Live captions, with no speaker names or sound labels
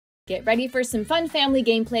Get ready for some fun family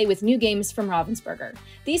gameplay with new games from Ravensburger.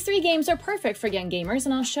 These 3 games are perfect for young gamers,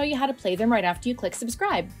 and I'll show you how to play them right after you click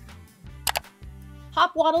subscribe.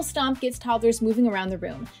 Hop, Waddle, Stomp gets toddlers moving around the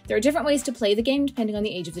room. There are different ways to play the game depending on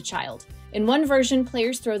the age of the child. In one version,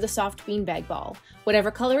 players throw the soft beanbag ball. Whatever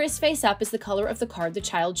color is face up is the color of the card the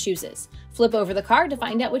child chooses. Flip over the card to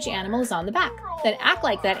find out which animal is on the back. Then act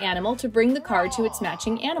like that animal to bring the card to its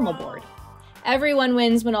matching animal board. Everyone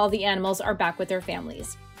wins when all the animals are back with their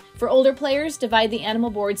families. For older players, divide the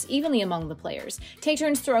animal boards evenly among the players. Take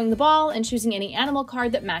turns throwing the ball and choosing any animal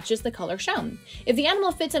card that matches the color shown. If the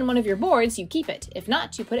animal fits on one of your boards, you keep it. If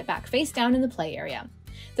not, you put it back face down in the play area.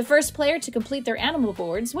 The first player to complete their animal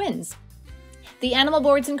boards wins. The animal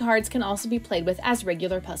boards and cards can also be played with as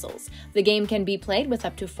regular puzzles. The game can be played with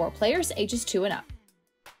up to 4 players, ages 2 and up.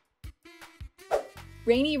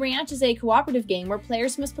 Rainy Ranch is a cooperative game where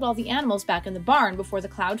players must put all the animals back in the barn before the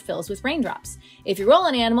cloud fills with raindrops. If you roll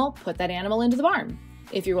an animal, put that animal into the barn.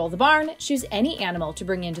 If you roll the barn, choose any animal to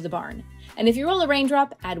bring into the barn. And if you roll a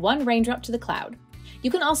raindrop, add 1 raindrop to the cloud. You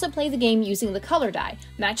can also play the game using the color die,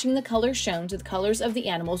 matching the colors shown to the colors of the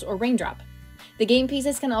animals or raindrop. The game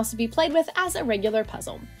pieces can also be played with as a regular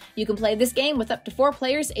puzzle. You can play this game with up to 4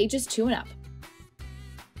 players, ages 2 and up.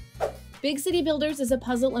 Big City Builders is a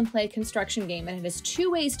puzzle and play construction game, and it has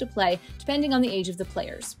 2 ways to play depending on the age of the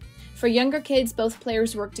players. For younger kids, both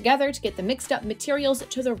players work together to get the mixed up materials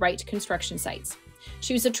to the right construction sites.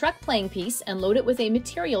 Choose a truck playing piece and load it with a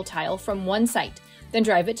material tile from one site, then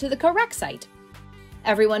drive it to the correct site.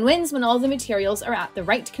 Everyone wins when all the materials are at the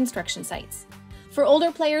right construction sites. For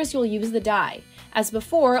older players, you'll use the die. As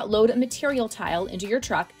before, load a material tile into your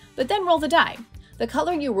truck, but then roll the die. The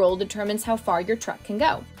color you roll determines how far your truck can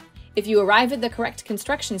go. If you arrive at the correct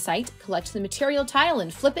construction site, collect the material tile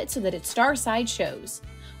and flip it so that its star side shows.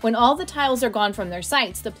 When all the tiles are gone from their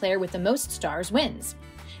sites, the player with the most stars wins.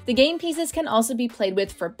 The game pieces can also be played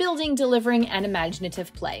with for building, delivering, and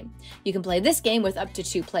imaginative play. You can play this game with up to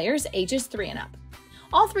 2 players, ages 3 and up.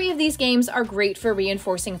 All 3 of these games are great for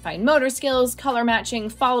reinforcing fine motor skills, color matching,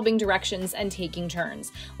 following directions, and taking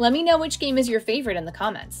turns. Let me know which game is your favorite in the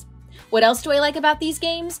comments. What else do I like about these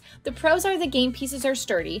games? The pros are the game pieces are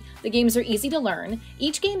sturdy, the games are easy to learn,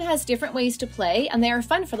 each game has different ways to play, and they are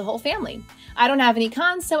fun for the whole family. I don't have any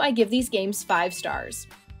cons, so I give these games 5 stars.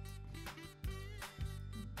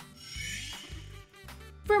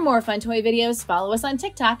 For more fun toy videos, follow us on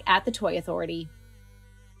TikTok at The Toy Authority.